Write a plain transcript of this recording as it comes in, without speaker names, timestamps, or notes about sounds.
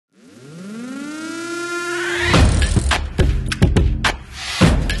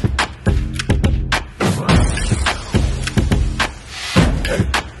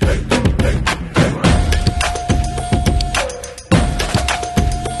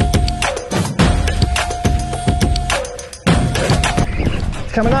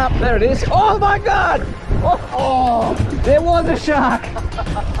It's coming up. There it is. Oh my God! Oh, there was a shark.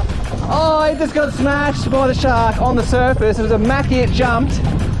 Oh, he just got smashed by the shark on the surface. It was a Mackay, it jumped.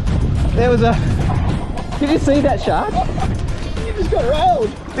 There was a... Did you see that shark? You just got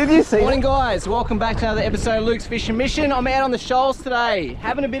rolled. Did you see? Morning guys, welcome back to another episode of Luke's Fishin Mission. I'm out on the shoals today,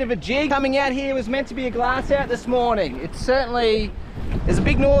 having a bit of a jig. Coming out here was meant to be a glass out this morning. It's certainly, there's a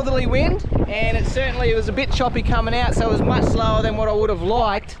big northerly wind and it was a bit choppy coming out, so it was much slower than what I would have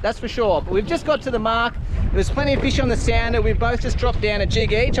liked, that's for sure. But we've just got to the mark. There was plenty of fish on the sounder. We've both just dropped down a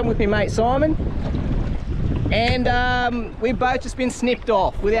jig each. I'm with my mate Simon. And we've both just been snipped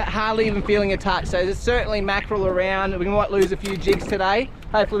off without hardly even feeling a touch. So there's certainly mackerel around. We might lose a few jigs today.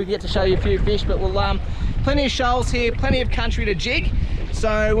 Hopefully we get to show you a few fish, but we'll plenty of shoals here, plenty of country to jig.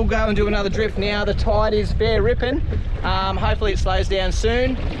 So we'll go and do another drift now. The tide is fair ripping. Hopefully it slows down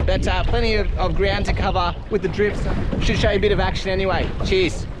soon, but plenty of ground to cover with the drifts. Should show you a bit of action anyway.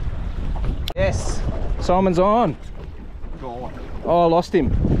 Cheers. Yes, Simon's on. Gone. Oh, I lost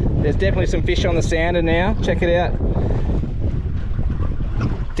him. There's definitely some fish on the sounder now. Check it out.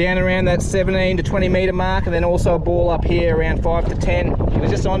 Down around that 17 to 20 metre mark, and then also a ball up here around 5 to 10. He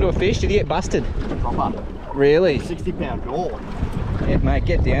was just onto a fish. Did he get busted? Proper. Really? 60-pound gone. Yeah, mate,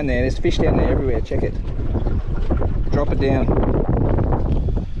 get down there. There's fish down there everywhere. Check it. Drop it down.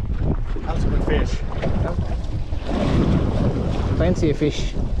 That's a good fish. Plenty of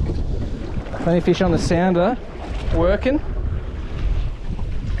fish. Plenty of fish on the sounder. Working.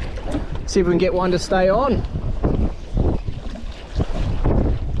 See if we can get one to stay on.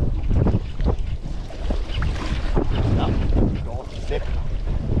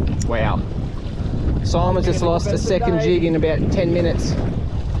 Wow. Simon's just lost a second jig in about 10 minutes.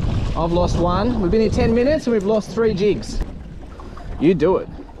 I've lost one. We've been here 10 minutes and we've lost 3 jigs. You do it.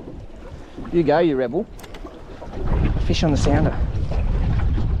 You go, you rebel. Fish on the sounder.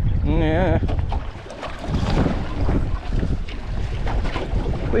 Yeah.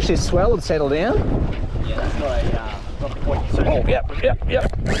 Wish this swell would settle down. Yeah, that's not a point soon. Oh, yep.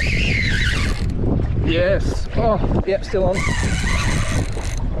 Yes. Oh, yep, still on.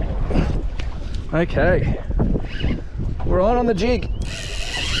 Okay. We're on the jig.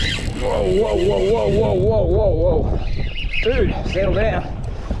 Whoa. Dude, settle down.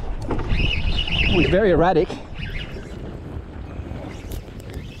 Oh, he's very erratic.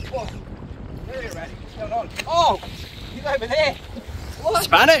 Oh, very erratic. What's going on? Oh, he's over there. What?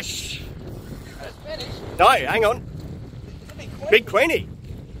 Spanish. Spanish? No, hang on. Big Queenie.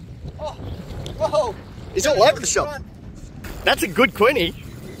 Oh, whoa. He's all over the shop. That's a good Queenie.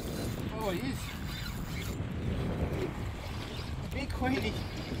 Oh, he is. Big Queenie.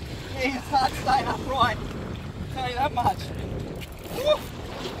 Yeah, it's hard to stay upright. I'll tell you that much.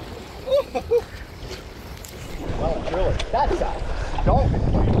 Well, really. That's a dog.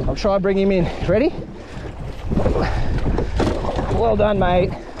 I'll try and bring him in. Ready? Well done,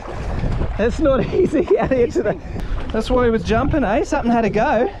 mate. It's not easy out here today. That's why he was jumping, eh? Something had to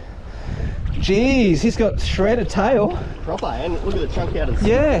go. Jeez, he's got shredded tail. Proper, and look at the chunk out of the...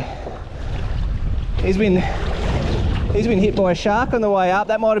 Yeah. He's been hit by a shark on the way up.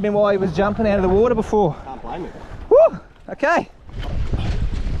 That might have been why he was jumping out of the water before. Can't blame him. Woo! Okay.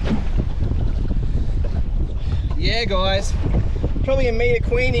 Yeah, guys. Probably a metre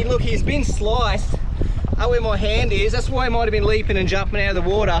Queenie. Look, he's been sliced up where my hand is. That's why he might have been leaping and jumping out of the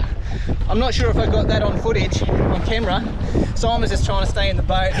water. I'm not sure if I got that on footage, on camera. Simon's just trying to stay in the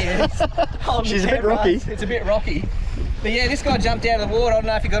boat here. She's a bit rocky. It's a bit rocky. But yeah, this guy jumped out of the water. I don't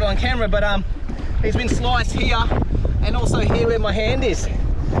know if he got it on camera, but he's been sliced here and also here where my hand is.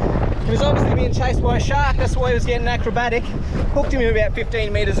 He was obviously being chased by a shark. That's why he was getting acrobatic. Hooked him in about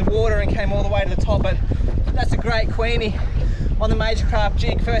 15 metres of water and came all the way to the top. But that's a great Queenie on the majorcraft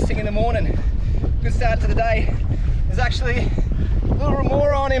jig first thing in the morning. Good start to the day. There's actually a little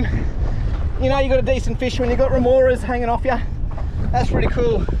remora on him. You know you got a decent fish when you got remoras hanging off you. That's pretty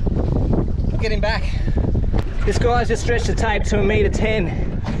cool. Get him back. This guy's just stretched the tape to 1.10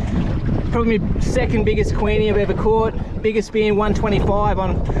 m. Probably my second biggest Queenie I've ever caught. Biggest being 125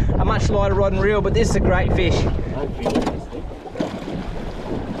 on a much lighter rod and reel, but this is a great fish.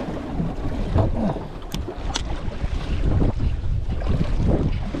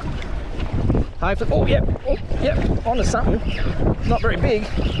 Hopefully, oh yep, onto something. Not very big.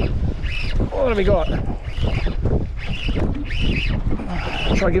 What have we got?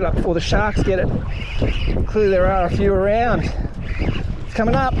 Try to get it up before the sharks get it. Clearly there are a few around. It's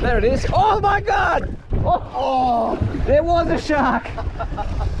coming up, there it is. Oh my God! Oh, there was a shark.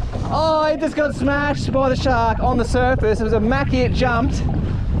 Oh, he just got smashed by the shark on the surface. It was a Mackay, it jumped.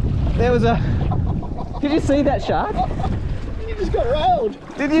 There was a... Did you see that shark? just got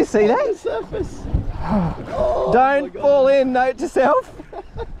railed. Did you see On that? the surface. Oh, Don't fall in, note to self.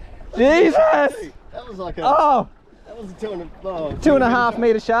 Jesus! That was like a... Oh! That was a 2.5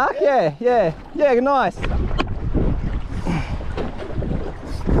 metre shark? Yeah, yeah. Yeah, nice.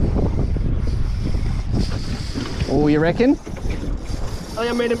 Oh, you reckon?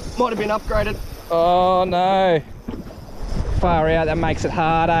 I mean, it might have been upgraded. Oh no. Far out, that makes it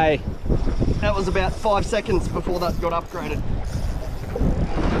hard, eh? That was about 5 seconds before that got upgraded.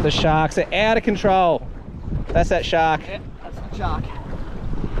 The sharks are out of control. That's that shark. Yeah, that's the shark.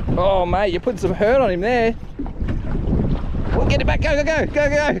 Oh mate, you're putting some hurt on him there. Oh, get it back, go, go, go, go,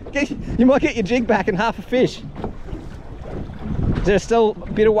 go, go. You might get your jig back and half a fish. Is there still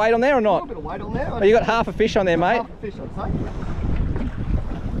a bit of weight on there or not? A bit of weight on there. Oh, you got half a fish on there, mate. Half a fish, I'd say.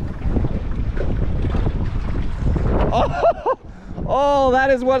 Oh, oh,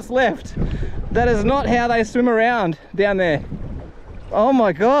 that is what's left. That is not how they swim around down there. Oh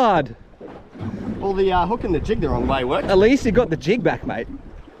my God. Well, the hook and the jig the wrong way worked. At least you got the jig back, mate.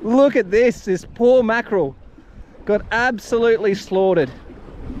 Look at this poor mackerel. Got absolutely slaughtered.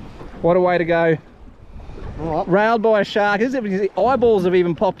 What a way to go. Right. Railed by a shark. His eyeballs have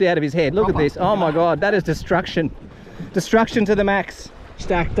even popped out of his head. Look at this. Oh my God, that is destruction. Destruction to the max.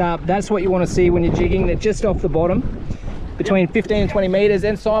 Stacked up. That's what you want to see when you're jigging. They're just off the bottom, between 15 and 20 meters,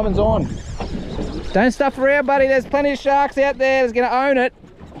 and Simon's on. Don't stuff around, buddy. There's plenty of sharks out there that's going to own it.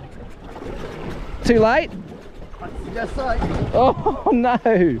 Too late? Just so. Oh no.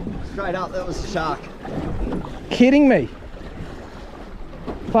 Straight up, that was a shark. Kidding me?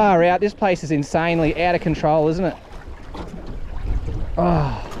 Far out. This place is insanely out of control, isn't it?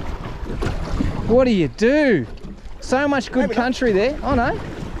 Oh. What do you do? So much good country there. Oh no.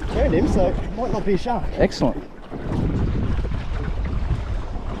 Turned him, so it might not be a shark. Excellent.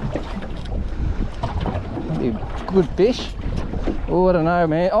 Good fish. Oh, I don't know,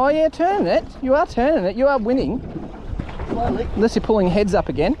 man. Oh yeah, turning it. You are turning it. You are winning. Slowly. Unless you're pulling heads up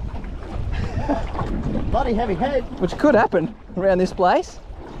again. Bloody heavy head. Which could happen around this place.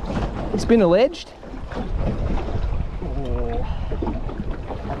 It's been alleged. Oh,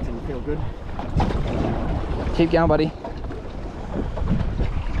 that didn't feel good. Keep going, buddy.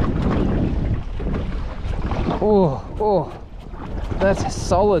 Oh, oh, that's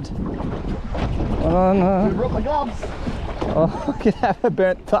solid. Oh no. You brought my gloves. Oh, I could have a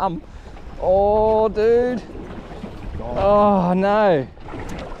burnt thumb. Oh, dude. Oh no.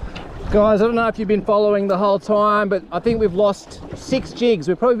 Guys, I don't know if you've been following the whole time, but I think we've lost 6 jigs.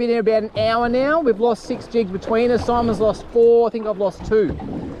 We've probably been here about an hour now. We've lost 6 jigs between us. Simon's lost 4. I think I've lost 2.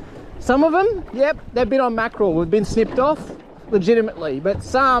 Some of them, yep, they've been on mackerel. We've been snipped off legitimately, but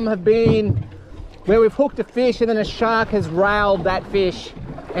some have been where we've hooked a fish and then a shark has railed that fish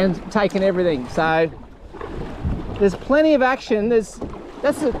and taken everything. So there's plenty of action. That's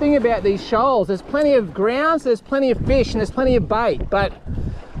the thing about these shoals. There's plenty of grounds, there's plenty of fish, and there's plenty of bait, but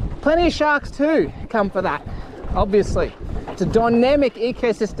plenty of sharks too come for that, obviously. It's a dynamic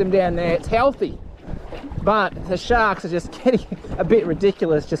ecosystem down there. It's healthy, but the sharks are just getting a bit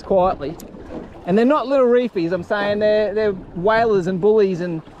ridiculous just quietly. And they're not little reefies, I'm saying they're whalers and bullies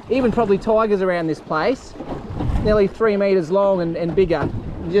and even probably tigers around this place. Nearly 3 meters long and bigger.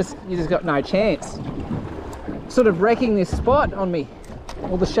 You just got no chance. Sort of wrecking this spot on me.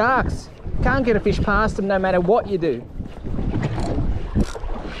 All the sharks. Can't get a fish past them no matter what you do.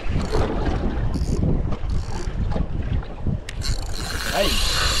 Hey.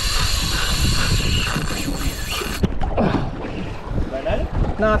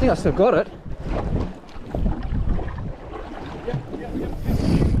 No, I think I still got it.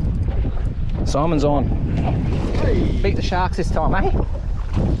 Simon's on. Hey. Beat the sharks this time, eh?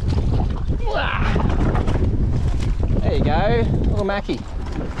 There you go, little Mackay.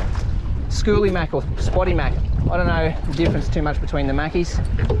 Schooly Mack or spotty Mack. I don't know the difference too much between the Mackays,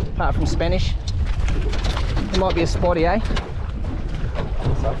 apart from Spanish. It might be a spotty, eh?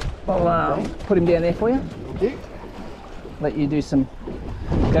 I'll put him down there for you. Let you do some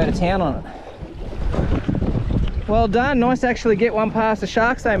go to town on it. Well done. Nice to actually get one past the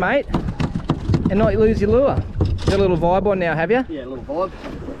sharks though, mate, and not lose your lure. Got a little vibe on now, have you? Yeah, a little vibe.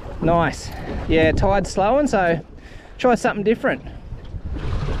 Nice. Yeah, tide's slowing, so try something different.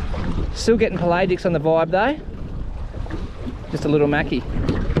 Still getting pelagics on the vibe though. Just a little Mackay.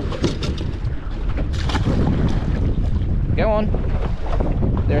 Go on.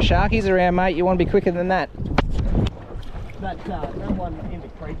 There are sharkies around, mate. You want to be quicker than that. That one in the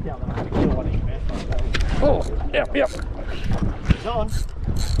creek down the road, you don't want to invest like that. Oh, yep, yep. He's on.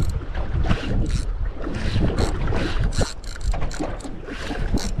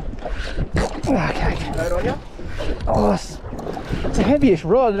 Okay. Load on you? Oh, It's a heavyish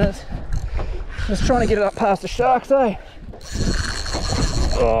rod, and it's just trying to get it up past the sharks, eh?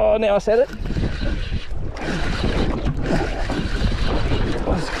 Oh, now I said it.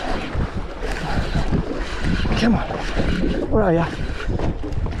 Come on. Where are you?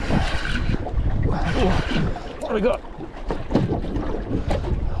 What do we got?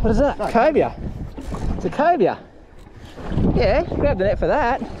 What is that? Cobia. It's a cobia. Yeah, grab the net for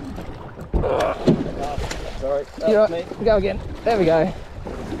that. Sorry, You're right. Go again. There we go.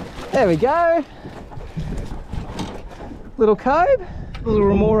 There we go. Little cove. Little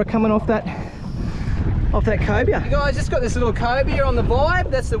remora coming off that cobia. You guys, just got this little cobia on the vibe.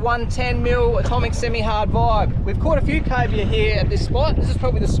 That's the 110mm atomic semi-hard vibe. We've caught a few cobia here at this spot. This is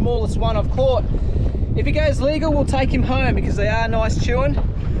probably the smallest one I've caught. If he goes legal, we'll take him home because they are nice chewing.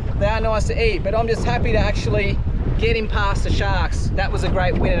 They are nice to eat, but I'm just happy to actually get him past the sharks. That was a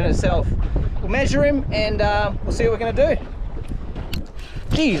great win in itself. We'll measure him and we'll see what we're gonna do.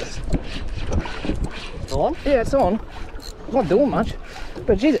 Jesus. It's on? Yeah, it's on. It's not doing much,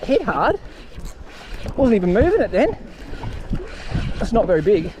 but geez, it hit hard. Wasn't even moving it then. That's not very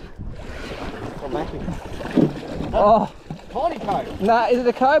big. Oh. Tiny cove. Nah, is it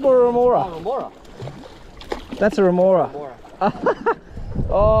a cove or a remora? Oh, remora. That's a remora. Remora.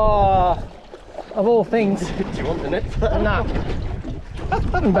 Oh, of all things. Do you want the net? No.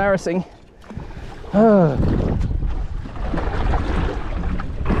 Embarrassing. Oh.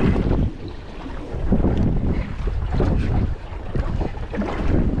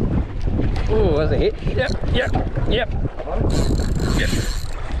 Ooh, that's a hit. Yep.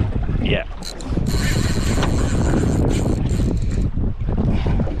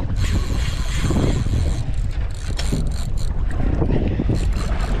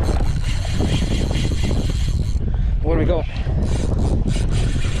 What do we got?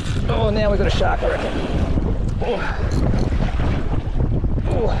 Oh, now we've got a shark, I reckon.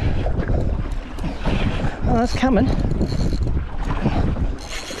 Oh, that's coming.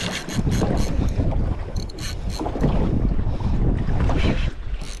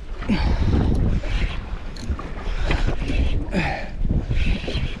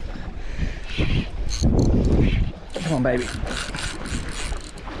 Come on, baby.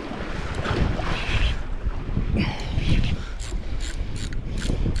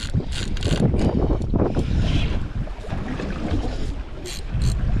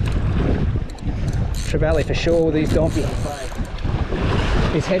 Trevally for sure with these donkeys.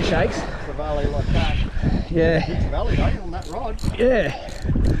 His head shakes. Trevally like that. Yeah. Trevally, don't you, on that rod? Yeah.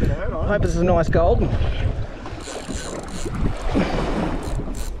 I hope this is a nice golden.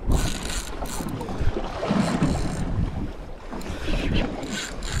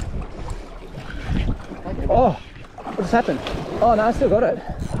 Oh, what's happened? Oh no, I still got it.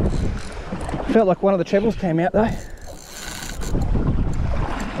 Felt like one of the trebles came out though.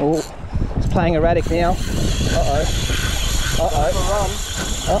 Oh, it's playing erratic now. Uh-oh. Uh-oh.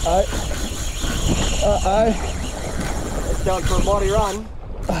 Uh-oh. Uh-oh. It's going for a mighty run.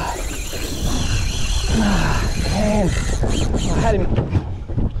 Man, I had him.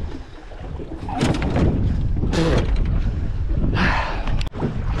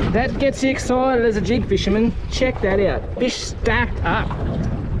 That gets you excited as a jig fisherman. Check that out. Fish stacked up.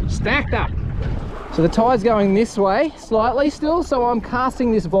 Stacked up. So the tide's going this way slightly still, so I'm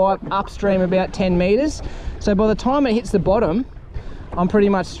casting this vibe upstream about 10 meters. So by the time it hits the bottom, I'm pretty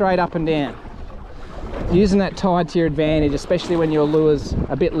much straight up and down. Using that tide to your advantage, especially when your lure's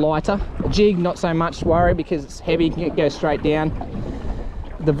a bit lighter. A jig, not so much to worry because it's heavy, you can go straight down.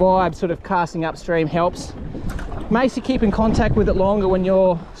 The vibe sort of casting upstream helps. Makes you keep in contact with it longer when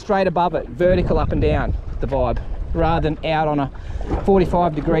you're straight above it, vertical up and down the vibe, rather than out on a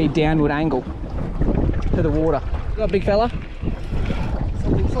 45-degree downward angle to the water. Got a big fella?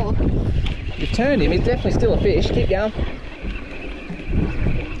 Something solid. You've turned him, he's definitely still a fish. Keep going.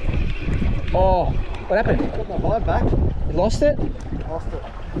 Oh, what happened? Got my vibe back. You lost it? Lost it.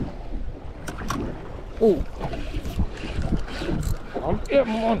 Oh. Come on. Yeah,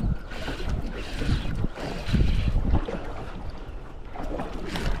 come on.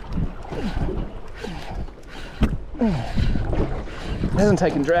 It hasn't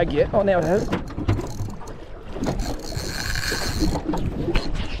taken drag yet. Oh, now it has.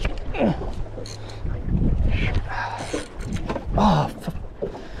 Oh,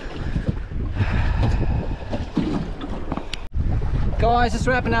 guys, just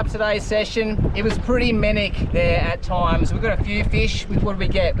wrapping up today's session. It was pretty manic there at times. We've got a few fish. What did we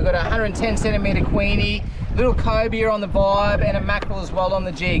get? We've got a 110 centimetre queenie, little cobia on the vibe, and a mackerel as well on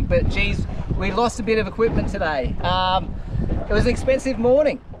the jig. But geez, we lost a bit of equipment today. It was an expensive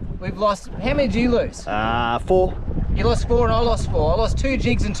morning. We've lost, how many did you lose? 4. You You lost 4 and I lost 4. I lost 2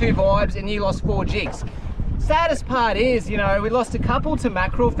 jigs and 2 vibes, and you lost 4 jigs. Saddest part is, you know, we lost a couple to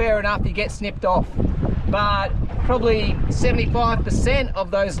mackerel. Fair enough, you get snipped off, but probably 75% of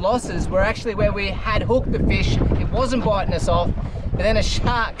those losses were actually where we had hooked the fish, it wasn't biting us off, but then a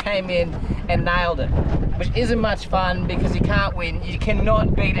shark came in and nailed it, which isn't much fun because you can't win. You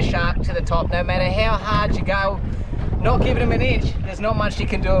cannot beat a shark to the top, no matter how hard you go. Not giving them an inch, there's not much you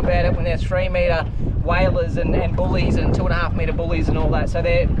can do about it when they're 3 metre whalers and bullies and 2.5 metre bullies and all that. So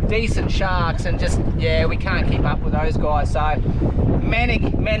they're decent sharks, and just, yeah, we can't keep up with those guys. So manic.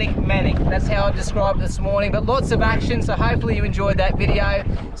 That's how I described it this morning, but lots of action. So hopefully you enjoyed that video.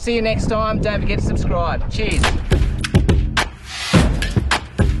 See you next time. Don't forget to subscribe. Cheers.